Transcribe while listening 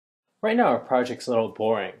Right now our project's a little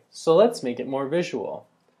boring, so let's make it more visual.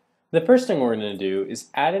 The first thing we're going to do is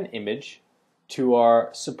add an image to our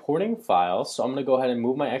supporting file. So I'm going to go ahead and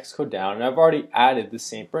move my Xcode down, and I've already added the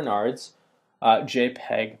St. Bernard's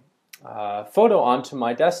JPEG photo onto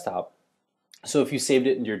my desktop. So if you saved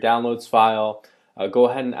it in your downloads file, go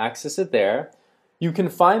ahead and access it there. You can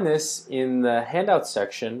find this in the handouts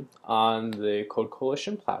section on the Code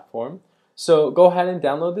Coalition platform. So go ahead and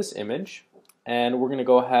download this image, and we're going to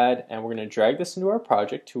go ahead and we're going to drag this into our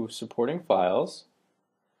project to supporting files.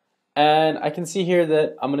 And I can see here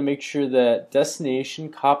that I'm going to make sure that destination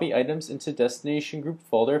copy items into destination group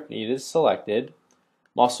folder if needed is selected.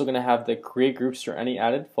 I'm also going to have the create groups for any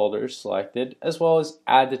added folders selected, as well as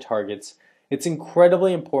add to targets. It's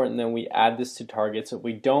incredibly important that we add this to targets. If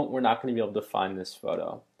we don't, we're not going to be able to find this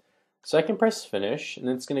photo. So I can press finish, and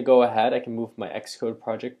it's going to go ahead. I can move my Xcode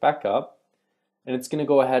project back up, and it's going to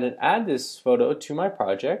go ahead and add this photo to my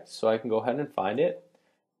project, so I can go ahead and find it.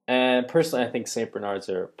 And personally, I think St. Bernard's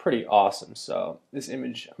are pretty awesome, so this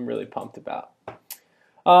image I'm really pumped about.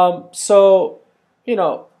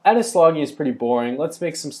 Edit logging is pretty boring. Let's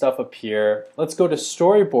make some stuff up here. Let's go to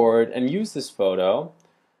storyboard and use this photo.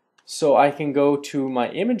 So I can go to my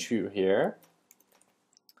image view here,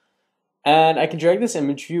 and I can drag this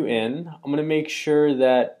image view in. I'm going to make sure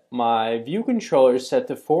that my view controller is set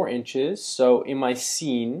to 4 inches. So in my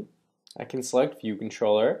scene, I can select view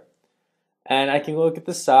controller, and I can look at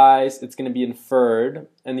the size. It's going to be inferred,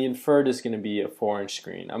 and the inferred is going to be a 4-inch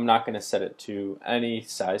screen. I'm not going to set it to any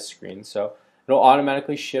size screen, so it'll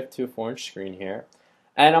automatically shift to a 4-inch screen here.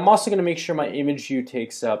 And I'm also going to make sure my image view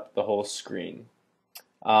takes up the whole screen.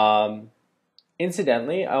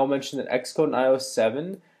 Incidentally, I will mention that Xcode and iOS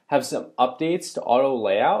 7 have some updates to auto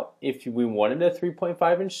layout if we wanted a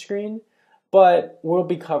 3.5-inch screen, but we'll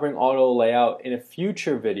be covering auto layout in a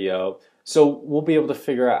future video, so we'll be able to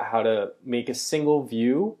figure out how to make a single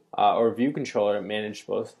view or view controller manage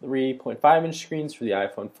both 3.5-inch screens for the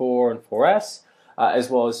iPhone 4 and 4S,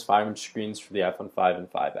 as well as 5-inch screens for the iPhone 5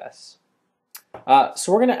 and 5S.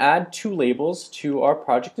 So we're going to add 2 labels to our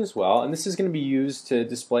project as well, and this is going to be used to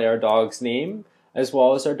display our dog's name as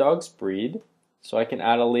well as our dog's breed. So I can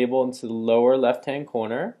add a label into the lower left-hand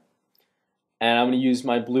corner, and I'm going to use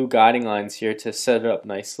my blue guiding lines here to set it up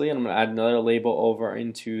nicely, and I'm going to add another label over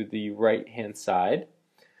into the right-hand side.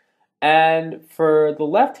 And for the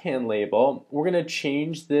left-hand label, we're going to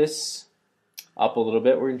change this up a little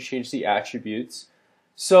bit. We're going to change the attributes.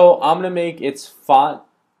 So I'm going to make its font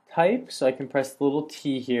type, so I can press the little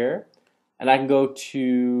T here, and I can go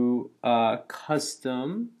to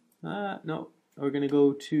custom. No, we're going to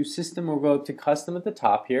go to system. We'll go to custom at the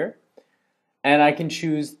top here, and I can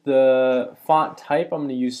choose the font type. I'm going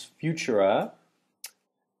to use Futura,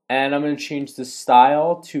 and I'm going to change the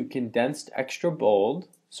style to condensed extra bold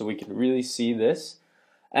so we can really see this.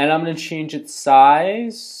 And I'm going to change its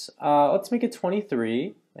size. Let's make it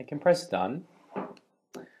 23. I can press done.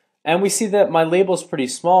 And we see that my label is pretty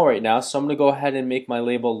small right now, so I'm going to go ahead and make my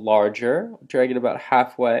label larger, drag it about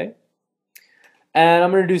halfway. And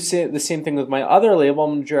I'm going to do the same thing with my other label.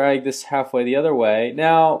 I'm going to drag this halfway the other way.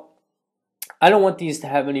 Now, I don't want these to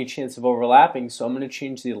have any chance of overlapping, so I'm going to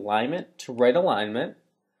change the alignment to right alignment.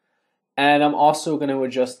 And I'm also going to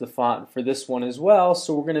adjust the font for this one as well,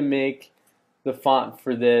 so we're going to make the font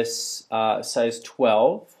for this size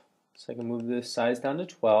 12. So I can move this size down to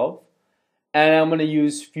 12. And I'm going to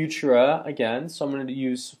use Futura again, so I'm going to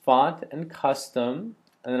use font and custom,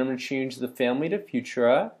 and then I'm going to change the family to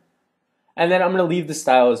Futura, and then I'm going to leave the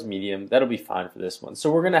style as medium. That'll be fine for this one.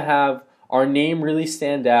 So we're going to have our name really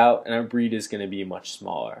stand out, and our breed is going to be much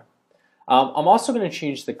smaller. I'm also going to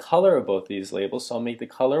change the color of both these labels, so I'll make the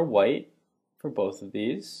color white for both of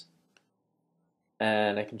these,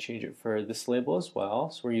 and I can change it for this label as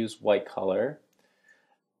well, so we'll use white color.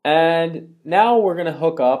 And now we're going to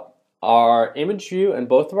hook up our image view and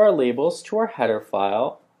both of our labels to our header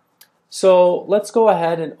file. So let's go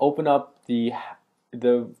ahead and open up the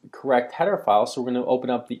correct header file. So we're going to open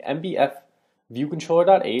up the mbf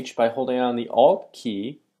viewcontroller.h by holding on the Alt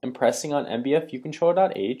key and pressing on mbf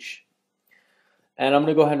viewcontroller.h. And I'm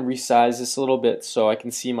going to go ahead and resize this a little bit so I can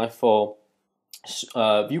see my full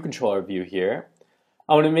view controller view here.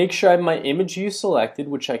 I want to make sure I have my image view selected,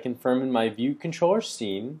 which I confirm in my view controller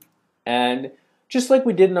scene. And just like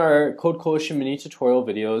we did in our Code Coalition mini tutorial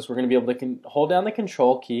videos, we're going to be able to hold down the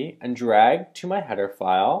control key and drag to my header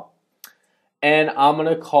file. And I'm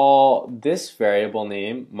going to call this variable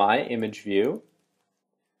name my image view.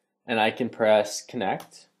 And I can press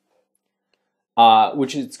connect,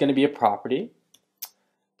 which is going to be a property.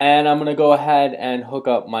 And I'm going to go ahead and hook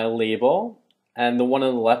up my label and the one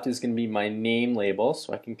on the left is going to be my name label,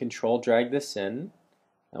 so I can control drag this in,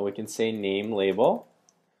 and we can say name label.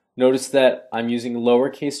 Notice that I'm using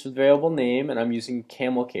lowercase for the variable name, and I'm using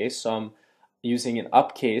camel case, so I'm using an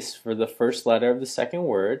uppercase for the first letter of the second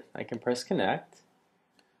word. I can press connect.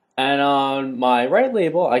 And on my right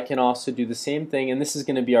label, I can also do the same thing, and this is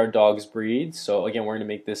going to be our dog's breed. So again, we're going to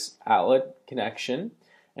make this outlet connection,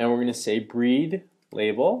 and we're going to say breed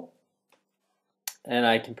label, and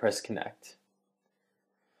I can press connect.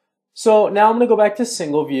 So now I'm going to go back to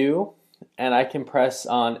single view, and I can press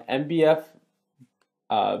on mbf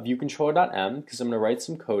viewcontroller.m because I'm going to write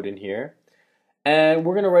some code in here. And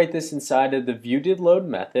we're going to write this inside of the viewDidLoad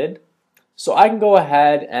method. So I can go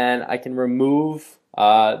ahead and I can remove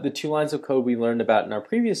the 2 lines of code we learned about in our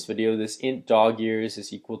previous video. This int dog years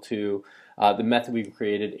is equal to the method we've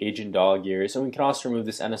created, agent dog years. And we can also remove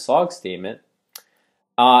this NSLog statement.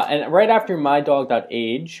 And right after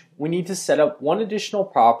mydog.age, we need to set up one additional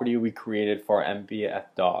property we created for our mbf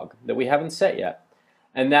dog that we haven't set yet.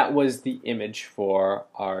 And that was the image for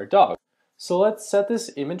our dog. So let's set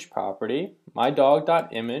this image property.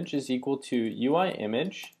 MyDog.image is equal to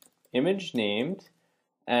UIImage, image named,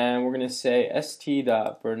 and we're going to say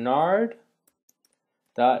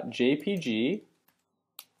st.bernard.jpg.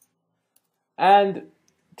 And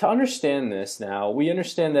to understand this now, we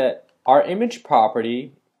understand that our image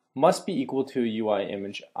property must be equal to a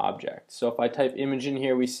UIImage object. So if I type image in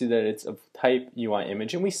here, we see that it's of type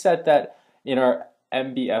UIImage, and we set that in our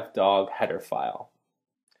mbf-dog header file.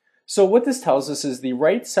 So what this tells us is the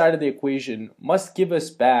right side of the equation must give us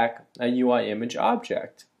back a UIImage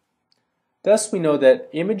object. Thus we know that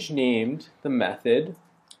image named, the method,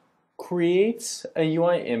 creates a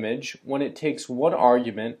UIImage when it takes one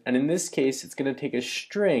argument, and in this case it's going to take a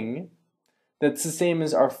string that's the same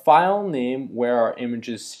as our file name where our image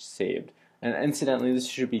is saved. And incidentally, this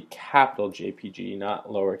should be capital JPG, not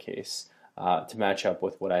lowercase, to match up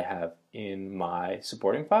with what I have in my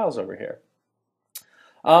supporting files over here.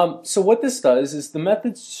 So what this does is the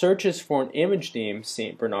method searches for an image name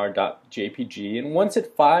stbernard.jpg, and once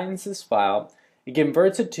it finds this file, it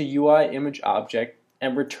converts it to UIImage object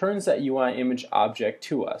and returns that UIImage object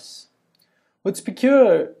to us. What's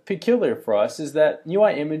peculiar for us is that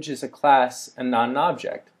UIImage is a class and not an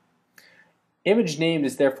object. Image named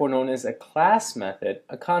is therefore known as a class method,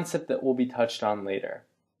 a concept that will be touched on later.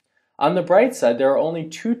 On the bright side, there are only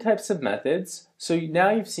 2 types of methods, so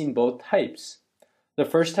now you've seen both types. The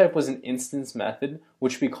first type was an instance method,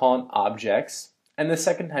 which we call an objects, and the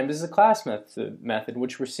second type is a class method,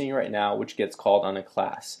 which we're seeing right now, which gets called on a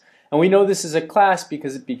class. And we know this is a class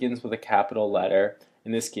because it begins with a capital letter.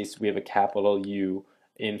 In this case, we have a capital U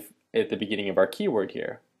at the beginning of our keyword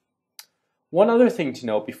here. One other thing to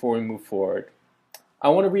note before we move forward, I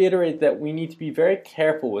want to reiterate that we need to be very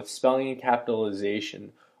careful with spelling and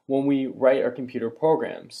capitalization when we write our computer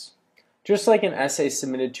programs. Just like an essay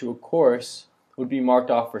submitted to a course would be marked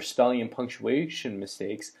off for spelling and punctuation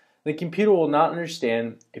mistakes, the computer will not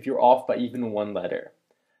understand if you're off by even 1 letter.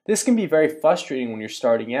 This can be very frustrating when you're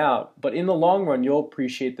starting out, but in the long run you'll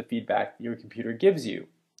appreciate the feedback your computer gives you.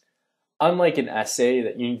 Unlike an essay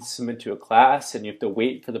that you need to submit to a class and you have to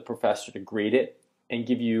wait for the professor to grade it and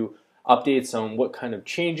give you updates on what kind of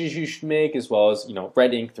changes you should make, as well as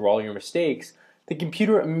reading through all your mistakes, the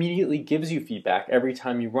computer immediately gives you feedback every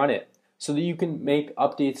time you run it, so that you can make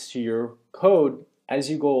updates to your code as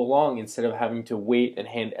you go along instead of having to wait and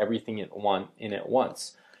hand everything in at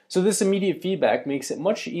once. So this immediate feedback makes it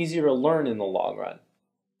much easier to learn in the long run.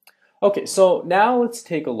 Okay, so now let's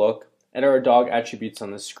take a look at our dog attributes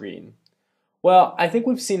on the screen. Well, I think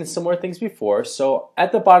we've seen similar things before, so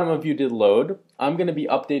at the bottom of viewDidLoad, I'm going to be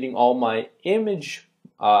updating all my image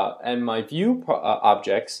and my view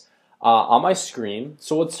objects on my screen.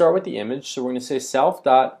 So let's start with the image. So we're going to say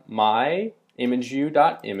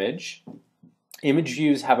self.myImageView.image. Image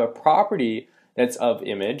views have a property that's of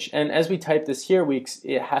image, and as we type this here,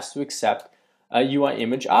 it has to accept a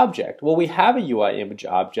UIImage object. Well, we have a UIImage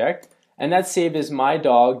object, and that's saved as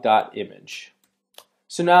mydog.image.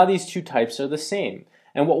 So now these 2 types are the same,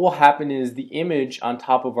 and what will happen is the image on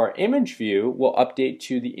top of our image view will update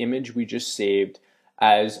to the image we just saved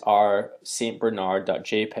as our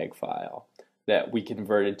stbernard.jpg file that we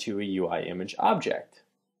converted to a UIImage object.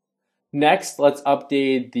 Next, let's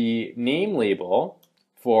update the name label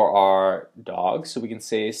for our dog. So we can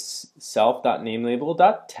say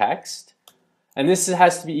self.namelabel.text, and this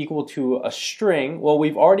has to be equal to a string. Well,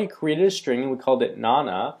 we've already created a string and we called it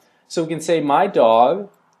Nana. So we can say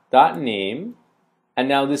mydog.name, and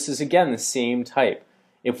now this is again the same type.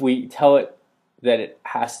 If we tell it that it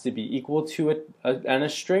has to be equal to a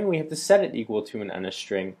string, we have to set it equal to an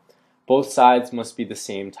string. Both sides must be the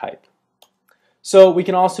same type. So we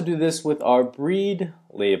can also do this with our breed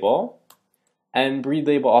label. And breed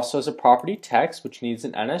label also has a property text, which needs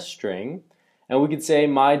an NS string. And we could say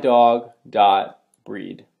my dog dot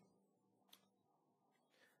breed.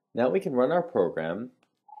 Now we can run our program.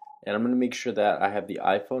 And I'm going to make sure that I have the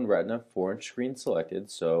iPhone Retina 4-inch screen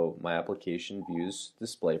selected so my application views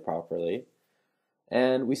display properly.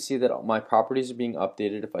 And we see that my properties are being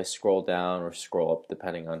updated. If I scroll down or scroll up,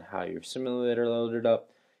 depending on how your simulator loaded up,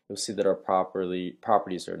 you'll see that our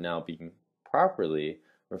properties are now being properly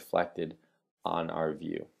reflected on our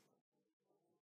view.